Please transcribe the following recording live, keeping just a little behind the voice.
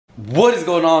What is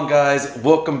going on, guys?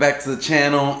 Welcome back to the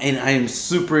channel, and I am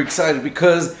super excited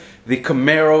because the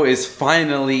Camaro is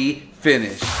finally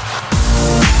finished.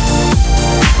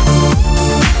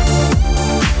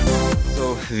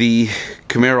 So the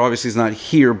Camaro obviously is not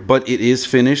here, but it is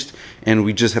finished and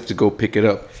we just have to go pick it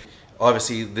up.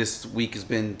 Obviously this week has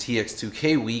been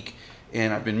TX2K week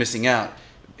and I've been missing out,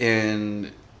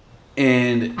 and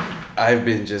I've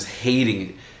been just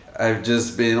hating it. I've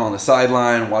just been on the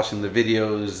sideline watching the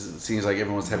videos. It seems like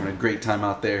everyone's having a great time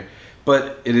out there,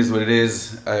 but it is what it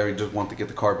is. I just want to get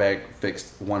the car back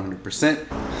fixed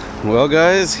 100%. Well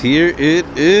guys, here it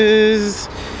is.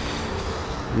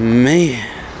 Man,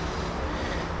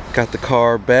 got the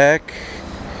car back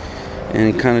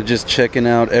and kind of just checking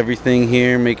out everything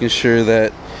here, making sure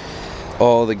that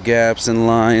all the gaps and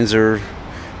lines are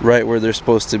right where they're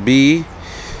supposed to be.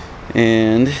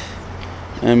 And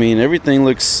I mean, everything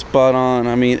looks spot on.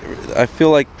 I mean, I feel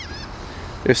like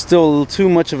there's still a little too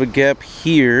much of a gap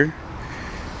here,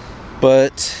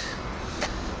 but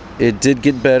it did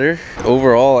get better.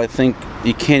 Overall, I think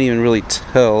you can't even really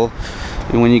tell.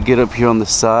 And when you get up here on the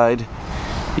side,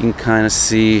 you can kind of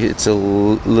see it's a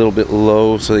little bit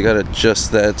low, so they got to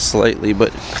adjust that slightly,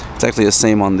 but it's actually the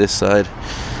same on this side.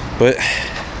 But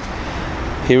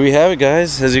here we have it,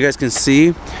 guys. As you guys can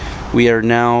see, we are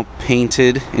now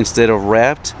painted instead of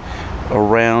wrapped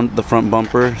around the front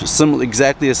bumper,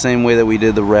 exactly the same way that we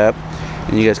did the wrap.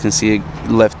 And you guys can see it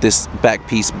left this back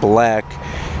piece black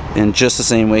in just the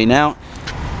same way. Now,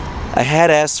 I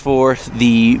had asked for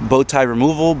the bow tie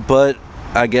removal, but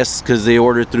I guess because they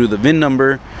ordered through the VIN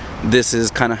number, this is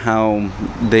kind of how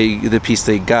the piece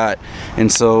they got.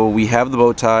 And so we have the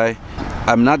bow tie.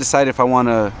 I'm not decided if I want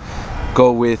to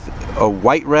go with a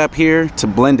white wrap here to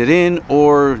blend it in,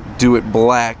 or do it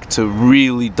black to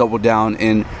really double down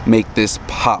and make this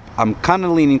pop. I'm kind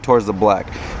of leaning towards the black,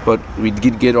 but we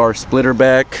did get our splitter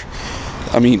back.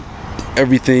 I mean,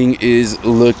 everything is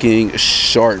looking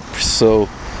sharp. So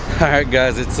alright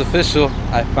guys, it's official.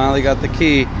 I finally got the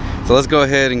key, so let's go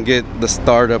ahead and get the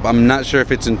startup. I'm not sure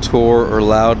if it's in tour or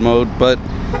loud mode, but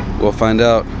we'll find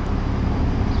out.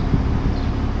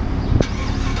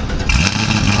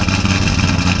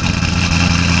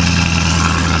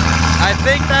 I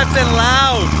think that's in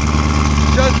loud,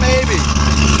 just maybe.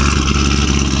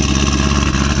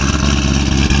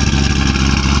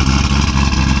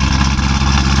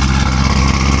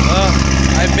 Oh,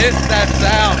 I missed that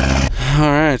sound.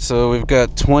 All right, so we've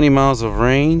got 20 miles of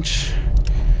range.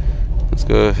 Let's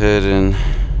go ahead and,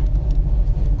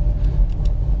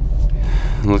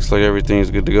 looks like everything's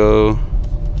good to go.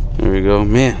 There we go.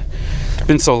 Man, it's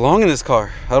been so long in this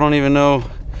car. I don't even know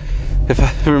if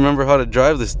I remember how to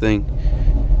drive this thing.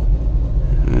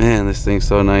 Man, this thing's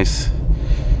so nice.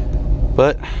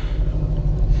 But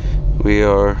we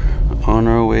are on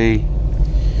our way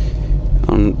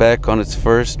back on its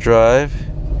first drive,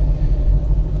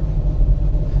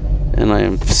 and I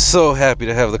am so happy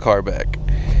to have the car back.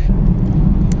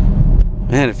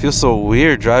 Man, it feels so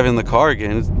weird driving the car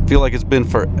again. I feel like it's been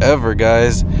forever,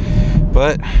 guys.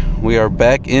 But we are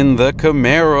back in the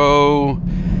Camaro.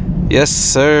 Yes,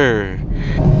 sir.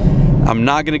 I'm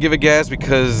not gonna give it gas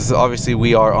because obviously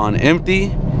we are on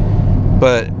empty,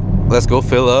 but let's go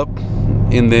fill up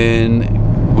and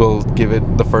then we'll give it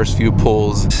the first few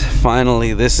pulls.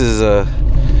 Finally, this is a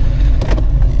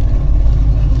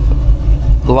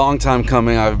long time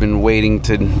coming. I've been waiting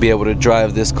to be able to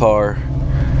drive this car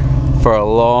for a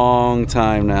long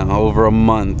time now, over a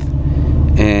month,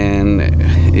 and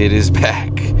it is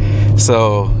back.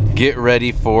 So get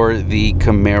ready for the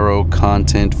Camaro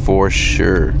content for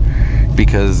sure,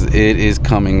 because it is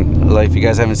coming. Like, if you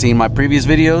guys haven't seen my previous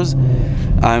videos,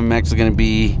 I'm actually going to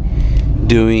be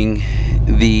doing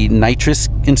the Nitrous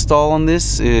install on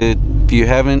this. If you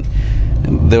haven't,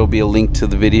 there will be a link to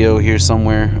the video here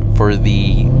somewhere for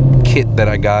the kit that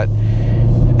I got,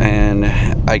 and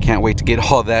I can't wait to get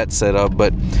all that set up.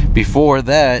 But before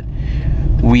that,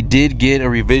 we did get a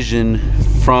revision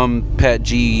from Pat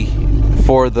G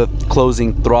for the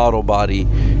closing throttle body.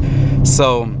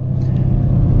 So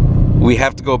we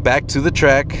have to go back to the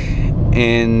track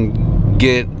and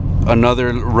get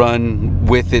another run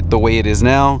with it the way it is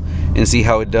now and see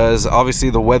how it does.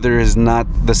 Obviously the weather is not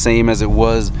the same as it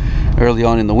was early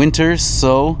on in the winter,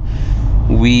 so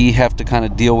we have to kind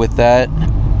of deal with that.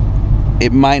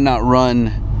 It might not run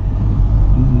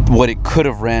what it could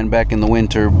have ran back in the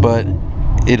winter, but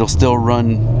it'll still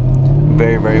run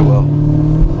very, very well.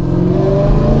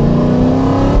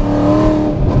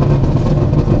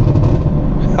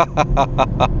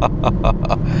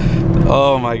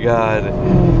 Oh my god,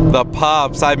 the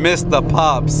pops. I missed the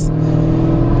pops.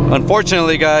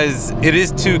 Unfortunately, guys, it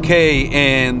is 2K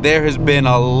and there has been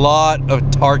a lot of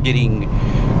targeting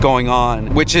going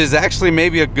on, which is actually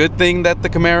maybe a good thing that the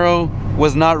Camaro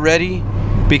was not ready,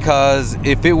 because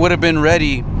if it would have been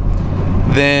ready,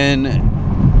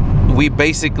 then we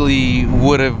basically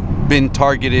would have been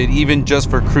targeted even just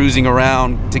for cruising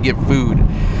around to get food.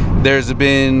 There's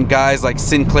been guys like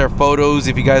Sinclair Photos,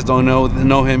 if you guys don't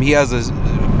know him. He has a,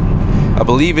 I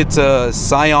believe it's a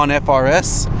Scion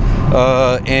FRS,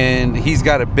 and he's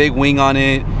got a big wing on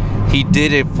it. He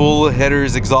did a full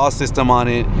headers exhaust system on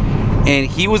it, and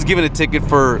he was given a ticket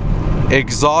for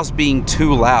exhaust being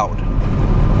too loud.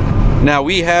 Now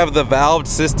we have the valved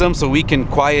system so we can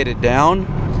quiet it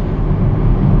down.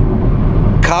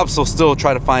 Cops will still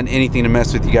try to find anything to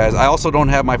mess with you guys. I also don't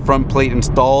have my front plate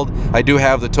installed. I do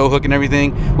have the tow hook and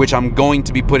everything, which I'm going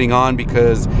to be putting on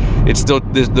because it's still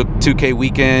the 2K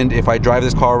weekend. If I drive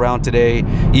this car around today,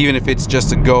 even if it's just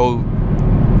to go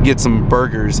get some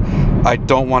burgers, I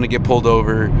don't want to get pulled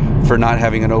over for not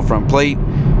having a no front plate.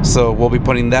 So we'll be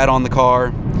putting that on the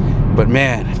car. But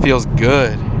man, it feels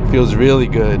good. It feels really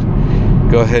good.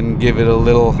 Go ahead and give it a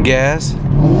little gas.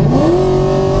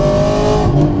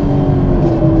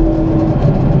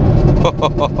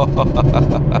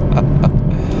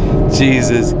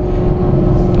 Jesus,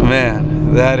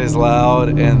 man, that is loud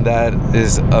and that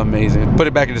is amazing. Put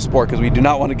it back into sport because we do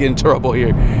not want to get in trouble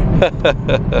here.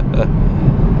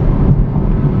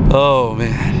 Oh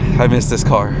man, I miss this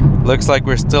car. Looks like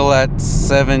we're still at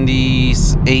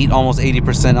 78, almost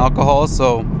 80% alcohol,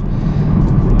 so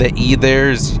the E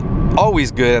there's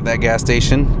always good at that gas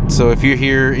station. So if you're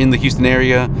here in the Houston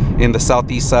area, in the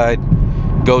southeast side,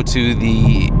 go to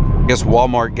the, I guess,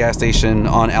 Walmart gas station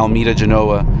on Alameda,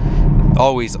 Genoa.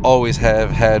 Always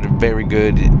have had very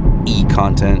good E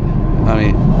content. I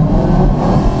mean,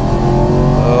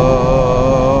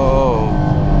 oh,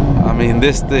 I mean,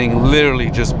 this thing literally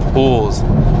just pulls.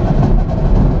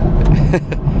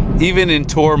 Even in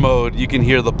tour mode, you can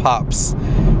hear the pops.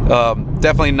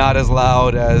 Definitely not as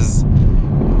loud as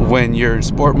when you're in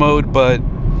sport mode, but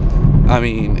I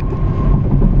mean,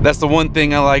 that's the one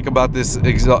thing I like about this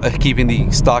keeping the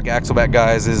stock axleback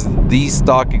guys, is these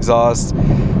stock exhausts,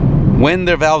 when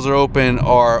their valves are open,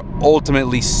 are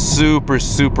ultimately super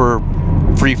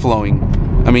free flowing.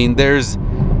 I mean, it's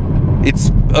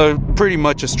pretty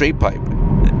much a straight pipe,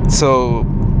 so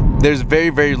there's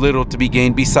very little to be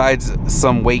gained besides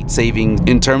some weight saving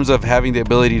in terms of having the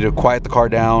ability to quiet the car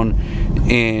down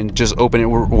and just open it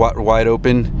wide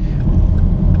open.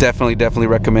 Definitely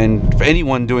recommend for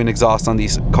anyone doing exhaust on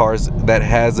these cars that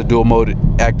has a dual mode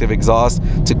active exhaust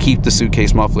to keep the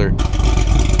suitcase muffler.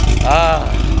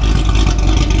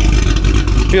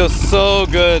 Feels so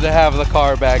good to have the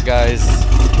car back, guys.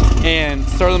 And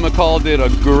Sterling McCall did a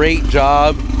great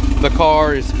job. The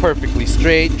car is perfectly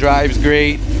straight, drives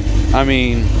great. I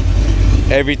mean,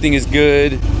 everything is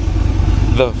good.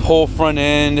 The whole front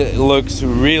end looks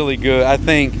really good. I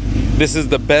think this is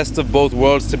the best of both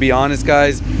worlds, to be honest,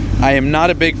 guys. I am not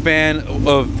a big fan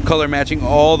of color matching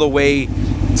all the way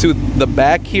to the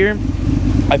back here.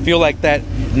 I feel like that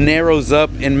narrows up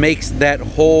and makes that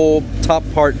whole top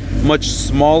part much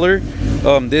smaller.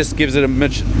 This gives it a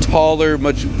much taller,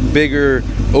 much bigger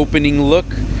opening look.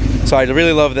 So I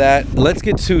really love that. Let's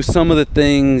get to some of the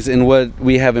things and what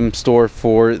we have in store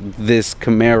for this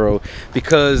Camaro,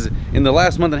 because in the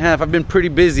last month and a half I've been pretty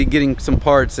busy getting some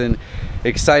parts and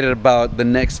excited about the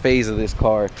next phase of this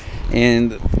car.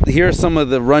 And here are some of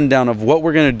the rundown of what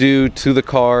we're gonna do to the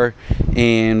car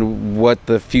and what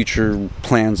the future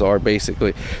plans are,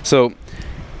 basically. So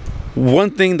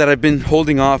one thing that I've been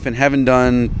holding off and haven't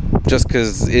done just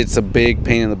because it's a big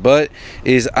pain in the butt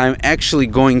is I'm actually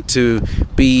going to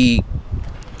be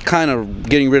kind of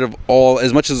getting rid of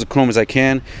as much of the chrome as I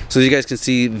can. So as you guys can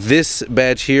see, this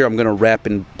badge here I'm gonna wrap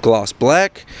in gloss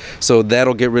black, so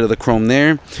that'll get rid of the chrome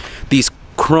there. These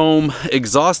chrome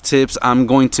exhaust tips, I'm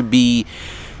going to be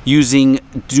using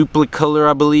Duplicolor,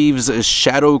 I believe,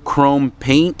 shadow chrome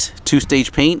paint,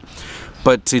 two-stage paint.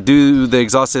 But to do the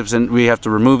exhaust tips, and we have to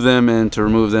remove them, and to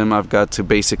remove them I've got to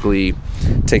basically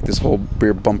take this whole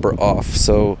rear bumper off.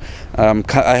 So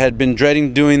I had been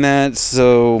dreading doing that,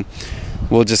 so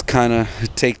we'll just kind of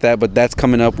take that, but that's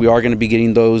coming up. We are going to be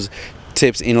getting those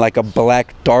tips in like a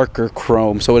black darker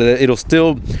chrome, so it'll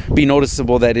still be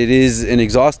noticeable that it is an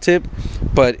exhaust tip,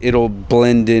 but it'll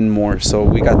blend in more. So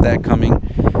we got that coming.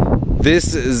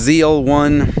 This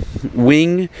ZL1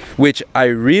 wing, which I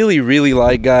really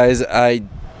like, guys. I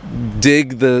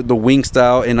dig the wing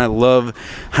style, and I love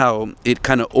how it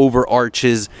kind of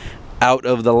overarches out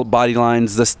of the body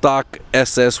lines. The stock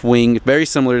SS wing, very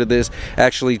similar to this,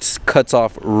 actually cuts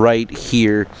off right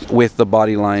here with the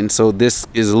body line. So this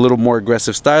is a little more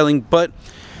aggressive styling, but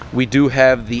we do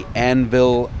have the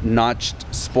anvil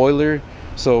notched spoiler,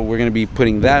 so we're going to be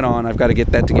putting that on. I've got to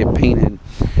get that to get painted.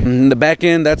 The back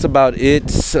end, that's about it.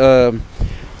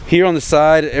 Here on the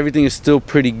side, everything is still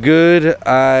pretty good.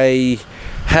 I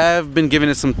have been giving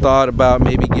it some thought about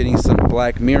maybe getting some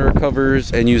black mirror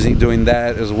covers and doing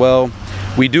that as well.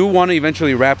 We do want to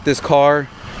eventually wrap this car.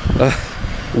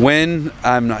 When,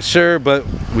 I'm not sure, but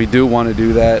we do want to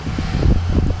do that.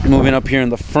 Moving up here in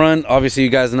the front, obviously you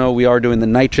guys know we are doing the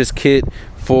Nitrous kit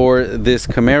for this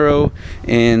Camaro,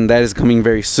 and that is coming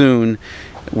very soon.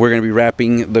 We're going to be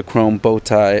wrapping the chrome bow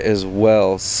tie as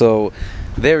well. So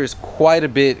there is quite a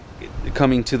bit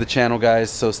coming to the channel,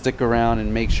 guys, so stick around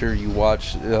and make sure you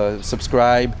watch,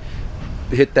 subscribe,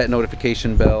 hit that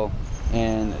notification bell,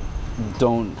 and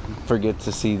don't forget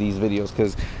to see these videos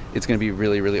because it's going to be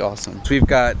really, really awesome. So we've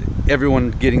got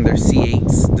everyone getting their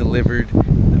C8s delivered.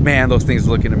 Man, those things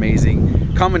are looking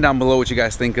amazing. Comment down below what you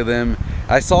guys think of them.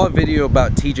 I saw a video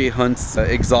about TJ Hunt's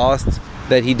exhaust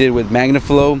that he did with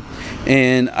MagnaFlow,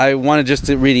 and I wanted just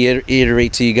to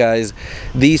reiterate to you guys,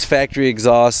 these factory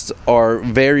exhausts are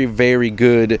very, very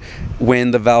good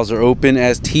when the valves are open.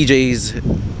 As TJ's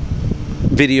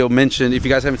video mentioned, if you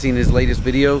guys haven't seen his latest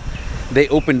video, they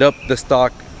opened up the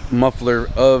stock muffler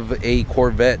of a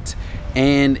Corvette,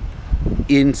 and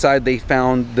inside they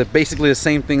found basically the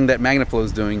same thing that MagnaFlow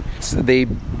is doing. So they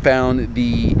found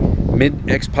the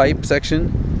mid-X pipe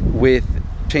section with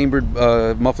chambered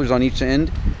mufflers on each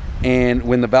end, and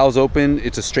when the valves open,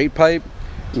 it's a straight pipe.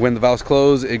 When the valves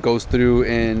close, it goes through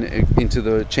and into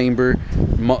the chamber,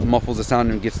 muffles the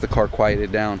sound and gets the car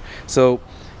quieted down. So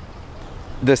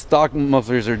the stock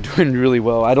mufflers are doing really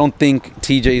well. I don't think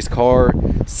TJ's car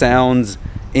sounds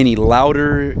any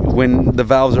louder when the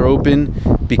valves are open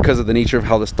because of the nature of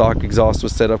how the stock exhaust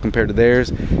was set up compared to theirs,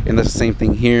 and that's the same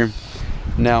thing here.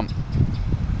 Now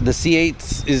the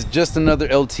C8s is just another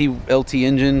LT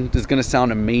engine. It's going to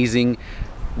sound amazing.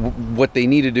 What they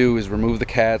need to do is remove the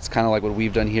cats, kind of like what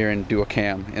we've done here, and do a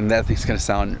cam, and that thing's going to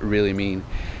sound really mean.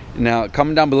 Now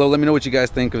comment down below, let me know what you guys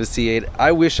think of a C8.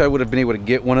 I wish I would have been able to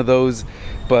get one of those,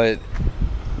 but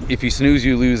if you snooze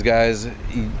you lose, guys.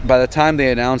 By the time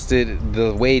they announced it,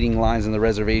 the waiting lines and the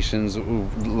reservations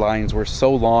lines were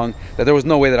so long that there was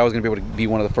no way that I was going to be able to be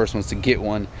one of the first ones to get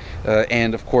one.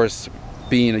 And of course,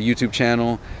 being a YouTube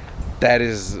channel, that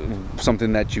is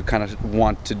something that you kind of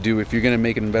want to do if you're going to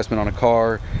make an investment on a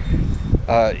car.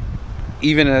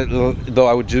 Even though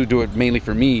I would do it mainly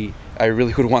for me, I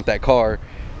really would want that car.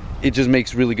 It just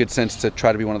makes really good sense to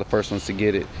try to be one of the first ones to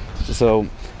get it. So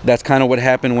that's kind of what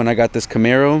happened when I got this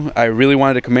Camaro. I really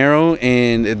wanted a Camaro,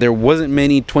 and there wasn't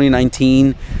many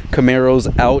 2019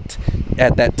 Camaros out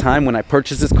at that time when I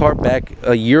purchased this car back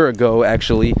a year ago,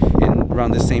 actually,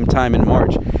 around the same time in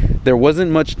March. There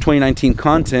wasn't much 2019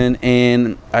 content,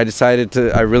 and I decided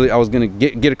I was gonna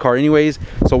get a car anyways,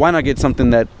 so why not get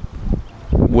something that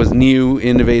was new,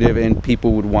 innovative, and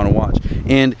people would want to watch.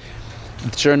 And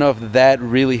sure enough, that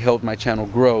really helped my channel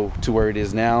grow to where it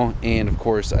is now, and of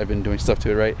course I've been doing stuff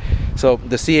to it, right? So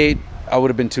the C8, I would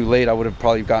have been too late. I would have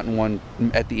probably gotten one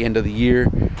at the end of the year,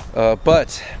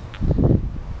 but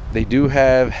they do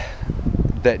have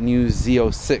that new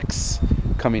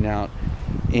Z06 coming out,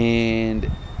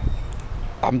 and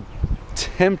I'm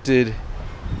tempted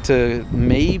to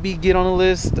maybe get on a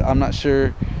list. I'm not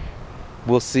sure.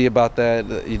 We'll see about that.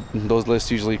 Those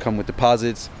lists usually come with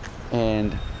deposits,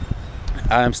 and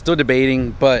I'm still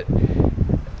debating, but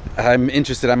I'm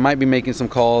interested. I might be making some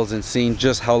calls and seeing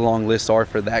just how long lists are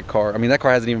for that car. I mean, that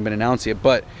car hasn't even been announced yet,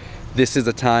 but this is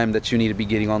the time that you need to be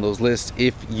getting on those lists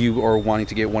if you are wanting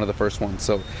to get one of the first ones.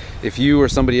 So if you or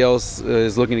somebody else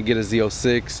is looking to get a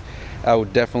Z06, I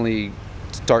would definitely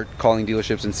start calling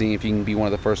dealerships and seeing if you can be one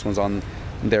of the first ones on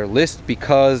their list,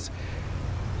 because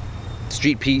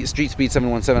Street Speed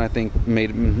 717, I think,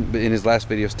 made in his last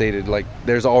video stated, like,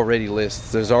 there's already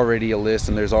lists, there's already a list,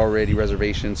 and there's already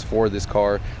reservations for this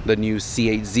car, the new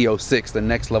C8 Z06, the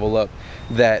next level up,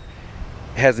 that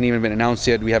hasn't even been announced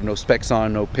yet. We have no specs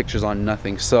on, no pictures on,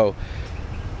 nothing. So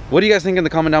what do you guys think in the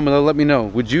comment down below? Let me know.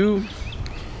 Would you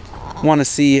want to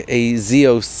see a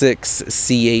Z06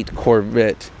 C8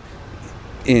 Corvette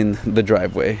in the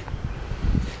driveway?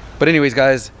 But anyways,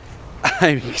 guys,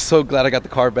 I'm so glad I got the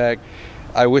car back.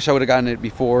 I wish I would have gotten it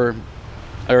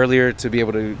earlier to be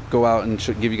able to go out and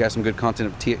give you guys some good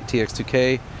content of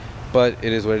TX2K, but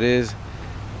it is what it is.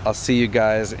 I'll see you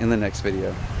guys in the next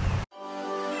video.